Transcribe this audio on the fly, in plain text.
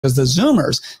Because the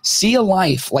Zoomers see a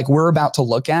life like we're about to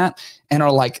look at and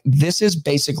are like, this is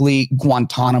basically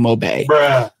Guantanamo Bay.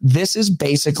 Bruh. This is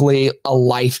basically a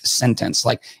life sentence.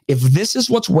 Like, if this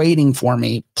is what's waiting for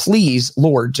me, please,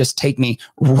 Lord, just take me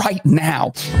right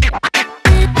now.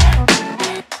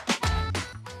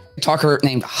 Talker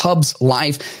named Hub's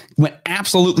Life went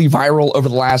absolutely viral over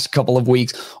the last couple of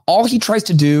weeks. All he tries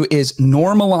to do is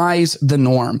normalize the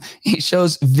norm. He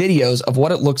shows videos of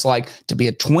what it looks like to be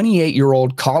a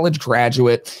 28-year-old college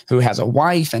graduate who has a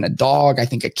wife and a dog, I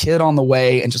think a kid on the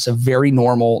way, and just a very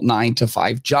normal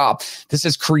 9-to-5 job. This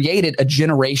has created a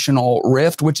generational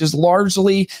rift, which is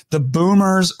largely the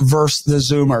boomers versus the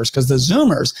Zoomers, because the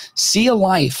Zoomers see a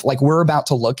life like we're about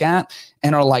to look at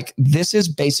and are like, this is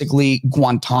basically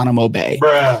Guantanamo Bay.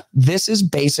 Bruh. This is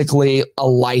basically a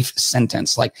life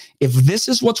sentence. Like, if this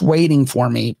is what's waiting for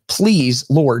me, please,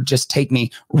 Lord, just take me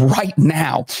right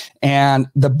now. And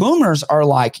the boomers are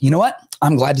like, you know what?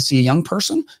 I'm glad to see a young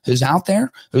person who's out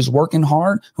there, who's working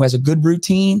hard, who has a good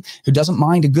routine, who doesn't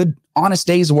mind a good, honest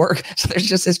day's work. So there's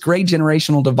just this great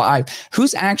generational divide.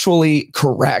 Who's actually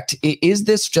correct? Is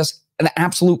this just an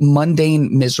absolute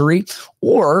mundane misery,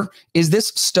 or is this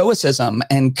stoicism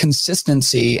and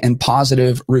consistency and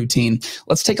positive routine?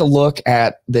 Let's take a look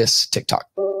at this TikTok.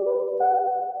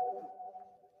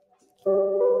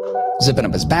 Zipping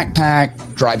up his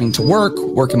backpack, driving to work,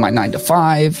 working my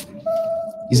 9-to-5.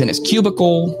 He's in his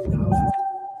cubicle,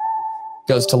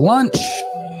 goes to lunch,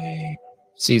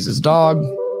 sees his dog,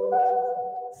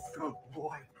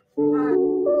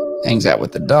 hangs out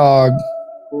with the dog,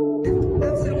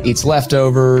 eats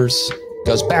leftovers,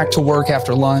 goes back to work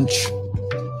after lunch.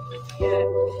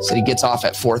 So he gets off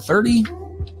at 4:30.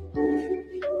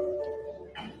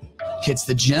 Hits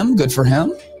the gym, good for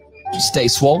him. Stay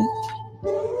swole.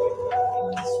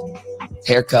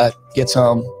 Haircut, gets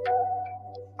home.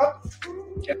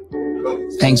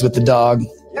 Hangs with the dog.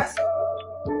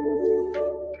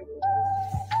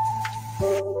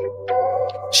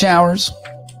 Showers.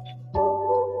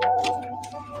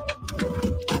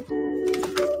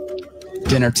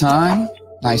 Dinner time,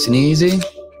 nice and easy.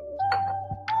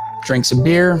 Drinks a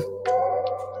beer.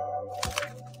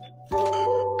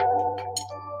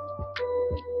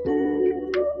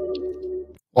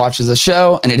 Watches a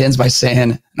show, and it ends by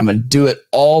saying, I'm going to do it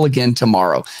all again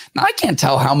tomorrow. Now, I can't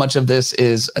tell how much of this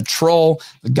is a troll.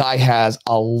 The guy has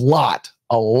a lot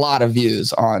of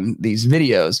views on these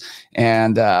videos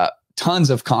and tons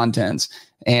of contents.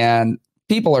 And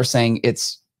people are saying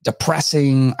it's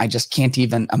depressing. I just can't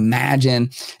even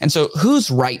imagine. And so who's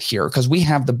right here? Because we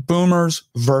have the boomers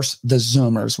versus the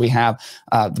Zoomers. We have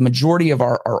the majority of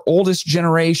our oldest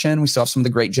generation. We still have some of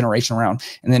the great generation around.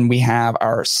 And then we have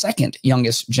our second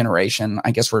youngest generation.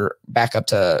 I guess we're back up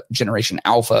to Generation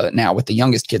Alpha now with the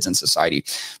youngest kids in society.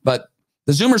 But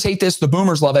the Zoomers hate this. The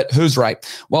boomers love it. Who's right?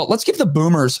 Well, let's give the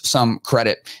boomers some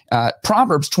credit.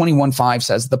 Proverbs 21:5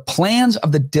 says, the plans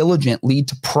of the diligent lead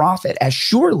to profit as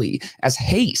surely as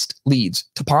haste leads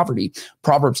to poverty.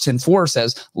 Proverbs 10:4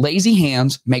 says, lazy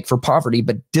hands make for poverty,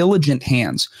 but diligent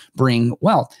hands bring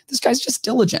wealth. This guy's just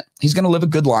diligent. He's going to live a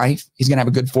good life. He's going to have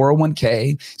a good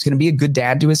 401k. He's going to be a good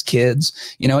dad to his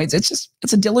kids. You know,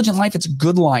 it's a diligent life. It's a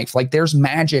good life. Like, there's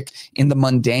magic in the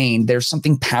mundane. There's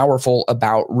something powerful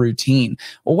about routine.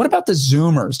 Well, what about the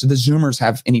Zoomers? Do the Zoomers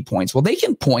have any points? Well, they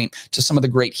can point to some of the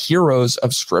great heroes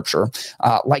of Scripture,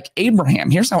 like Abraham.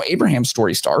 Here's how Abraham's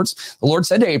story starts. The Lord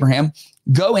said to Abraham,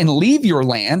 go and leave your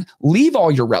land, leave all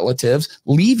your relatives,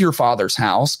 leave your father's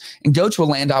house, and go to a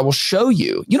land I will show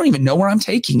you. You don't even know where I'm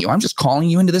taking you. I'm just calling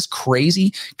you into this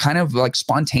crazy kind of like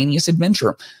spontaneous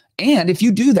adventure. And if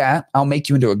you do that, I'll make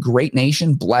you into a great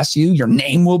nation, bless you. Your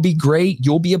name will be great.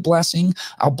 You'll be a blessing.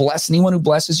 I'll bless anyone who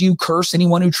blesses you, curse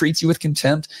anyone who treats you with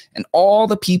contempt, and all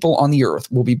the people on the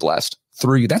earth will be blessed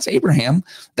through you. That's Abraham.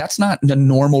 That's not the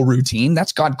normal routine.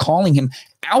 That's God calling him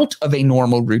out of a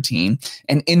normal routine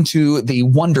and into the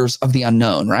wonders of the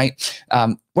unknown, right?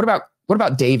 What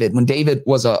about David? When David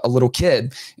was a little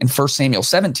kid in 1 Samuel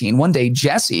 17, one day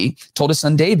Jesse told his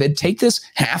son David, take this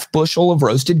half bushel of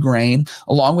roasted grain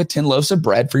along with 10 loaves of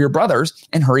bread for your brothers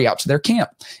and hurry out to their camp.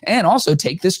 And also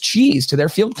take this cheese to their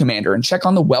field commander and check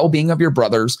on the well-being of your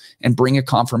brothers and bring a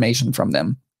confirmation from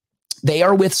them. They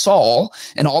are with Saul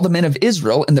and all the men of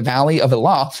Israel in the valley of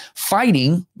Elah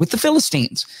fighting with the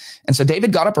Philistines. And so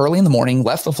David got up early in the morning,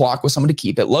 left the flock with someone to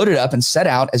keep it, loaded up, and set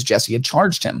out as Jesse had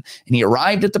charged him. And he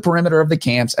arrived at the perimeter of the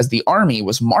camps as the army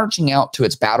was marching out to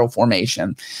its battle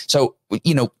formation. So,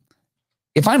 you know,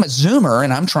 if I'm a Zoomer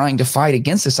and I'm trying to fight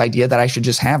against this idea that I should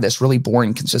just have this really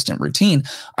boring, consistent routine,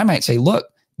 I might say, look,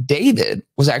 David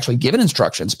was actually given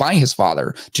instructions by his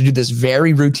father to do this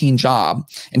very routine job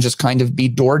and just kind of be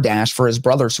DoorDash for his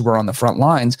brothers who were on the front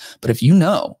lines. But if you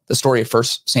know the story of 1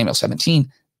 Samuel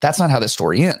 17, that's not how this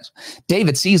story ends.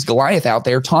 David sees Goliath out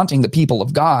there taunting the people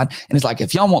of God and is like,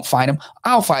 if y'all won't fight him,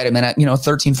 I'll fight him. And at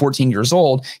 13, 14 years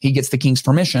old, he gets the king's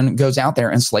permission, goes out there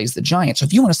and slays the giant. So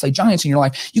if you want to slay giants in your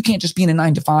life, you can't just be in a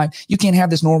 9-to-5. You can't have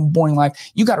this normal, boring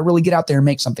life. You got to really get out there and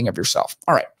make something of yourself.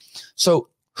 All right. So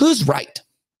who's right?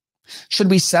 Should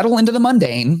we settle into the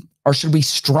mundane or should we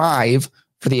strive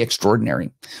for the extraordinary?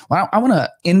 Well, I want to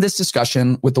end this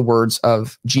discussion with the words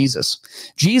of Jesus.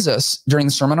 Jesus, during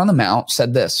the Sermon on the Mount,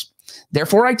 said this: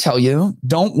 therefore, I tell you,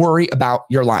 don't worry about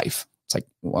your life. It's like,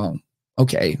 well,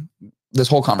 okay, this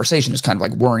whole conversation is kind of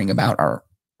like worrying about our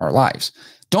lives.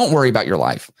 Don't worry about your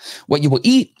life, what you will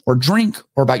eat or drink,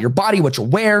 or about your body, what you'll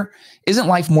wear. Isn't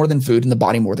life more than food and the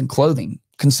body more than clothing?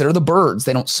 Consider the birds.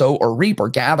 They don't sow or reap or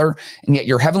gather, and yet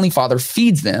your heavenly Father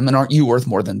feeds them, and aren't you worth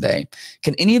more than they?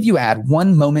 Can any of you add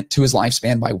 1 moment to his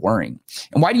lifespan by worrying?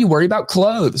 And why do you worry about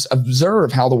clothes?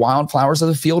 Observe how the wildflowers of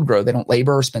the field grow. They don't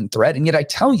labor or spin thread, and yet I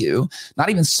tell you, not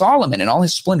even Solomon in all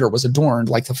his splendor was adorned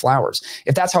like the flowers.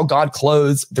 If that's how God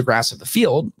clothes the grass of the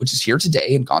field, which is here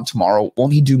today and gone tomorrow,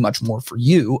 won't he do much more for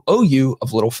you, O you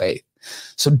of little faith?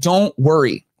 So don't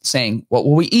worry, saying, what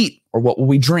will we eat? Or what will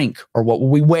we drink? Or what will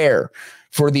we wear?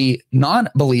 For the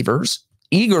non-believers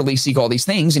eagerly seek all these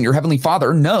things, and your heavenly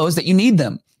Father knows that you need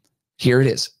them. Here it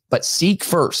is. But seek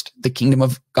first the kingdom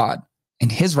of God and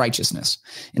his righteousness,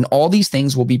 and all these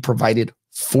things will be provided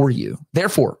for you.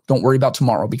 Therefore, don't worry about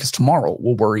tomorrow, because tomorrow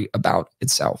will worry about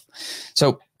itself.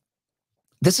 So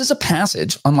this is a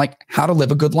passage on like how to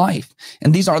live a good life.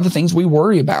 And these are the things we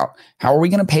worry about. How are we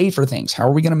going to pay for things? How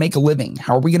are we going to make a living?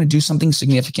 How are we going to do something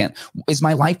significant? Is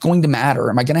my life going to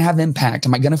matter? Am I going to have impact?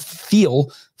 Am I going to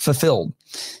feel fulfilled?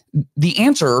 The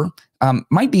answer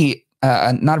might be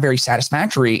not a very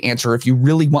satisfactory answer if you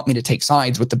really want me to take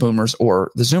sides with the boomers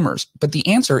or the zoomers. But the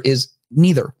answer is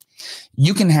neither.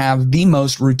 You can have the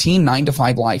most routine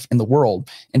 9-to-5 life in the world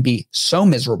and be so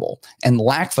miserable and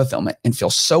lack fulfillment and feel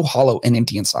so hollow and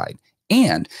empty inside.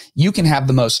 And you can have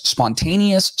the most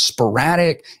spontaneous,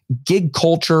 sporadic, gig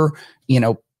culture,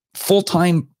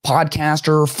 full-time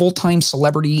podcaster, full-time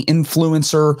celebrity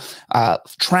influencer,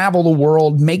 travel the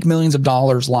world, make millions of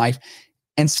dollars life,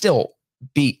 and still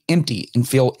be empty and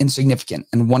feel insignificant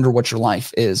and wonder what your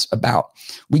life is about.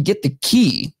 We get the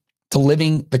key to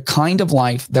living the kind of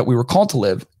life that we were called to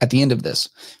live at the end of this.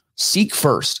 Seek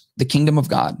first the kingdom of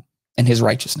God and his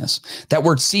righteousness. That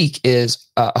word seek is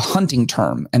a hunting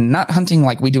term, and not hunting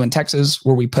like we do in Texas,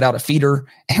 where we put out a feeder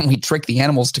and we trick the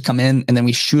animals to come in and then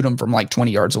we shoot them from like 20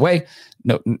 yards away.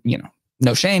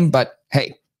 No shame, but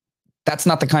hey, that's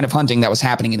not the kind of hunting that was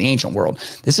happening in the ancient world.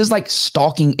 This is like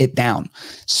stalking it down,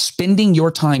 spending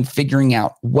your time figuring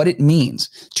out what it means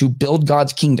to build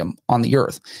God's kingdom on the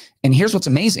earth. And here's what's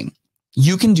amazing.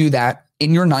 You can do that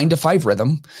in your 9-to-5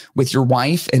 rhythm with your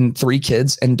wife and 3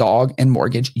 kids and dog and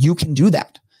mortgage. You can do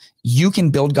that. You can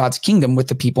build God's kingdom with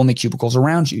the people in the cubicles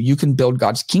around you. You can build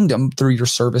God's kingdom through your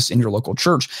service in your local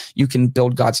church. You can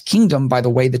build God's kingdom by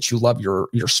the way that you love your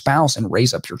spouse and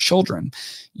raise up your children.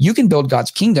 You can build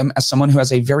God's kingdom as someone who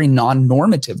has a very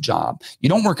non-normative job. You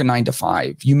don't work a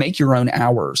 9-to-5. You make your own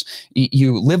hours.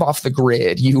 You live off the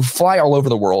grid. You fly all over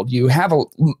the world. You have a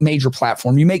major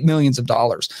platform. You make millions of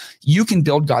dollars. You can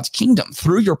build God's kingdom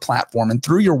through your platform and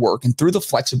through your work and through the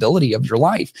flexibility of your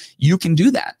life. You can do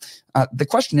that. The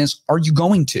question is, are you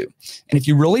going to? And if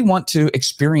you really want to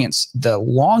experience the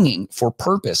longing for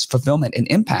purpose, fulfillment, and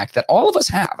impact that all of us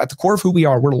have at the core of who we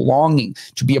are, we're longing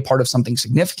to be a part of something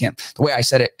significant. The way I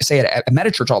say it at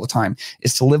MetaChurch all the time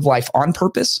is to live life on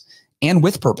purpose and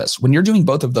with purpose. When you're doing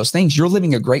both of those things, you're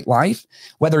living a great life,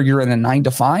 whether you're in a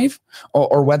 9-to-5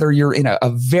 or whether you're in a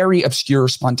very obscure,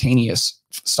 spontaneous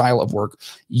style of work.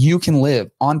 You can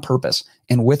live on purpose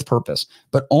and with purpose,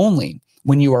 but only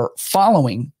when you are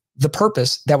following the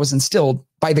purpose that was instilled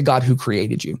by the God who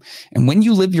created you. And when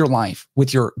you live your life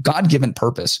with your God-given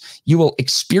purpose, you will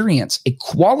experience a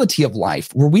quality of life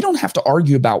where we don't have to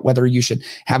argue about whether you should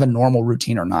have a normal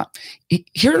routine or not.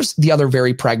 Here's the other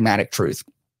very pragmatic truth.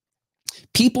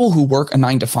 People who work a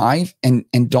 9-to-5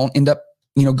 and don't end up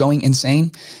going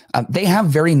insane, they have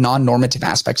very non-normative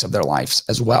aspects of their lives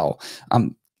as well.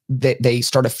 They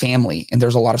start a family and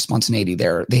there's a lot of spontaneity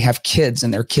there. They have kids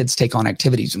and their kids take on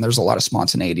activities and there's a lot of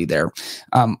spontaneity there.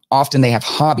 Often they have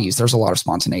hobbies. There's a lot of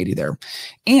spontaneity there.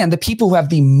 And the people who have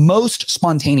the most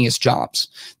spontaneous jobs,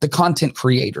 the content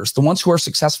creators, the ones who are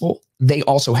successful, they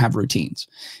also have routines.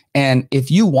 And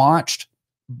if you watched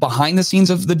behind the scenes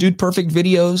of the Dude Perfect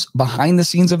videos, behind the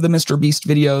scenes of the Mr. Beast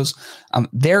videos,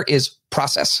 there is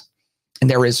process and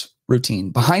there is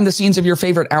routine. Behind the scenes of your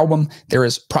favorite album, there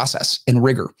is process and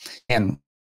rigor, and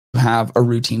you have a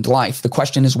routine life. The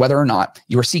question is whether or not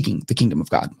you are seeking the kingdom of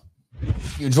God.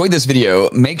 If you enjoyed this video,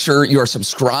 make sure you are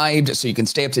subscribed so you can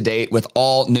stay up to date with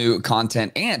all new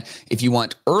content. And if you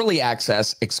want early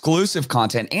access, exclusive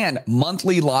content, and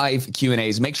monthly live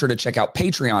Q&As, make sure to check out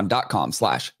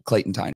patreon.com/ClaytonTyner.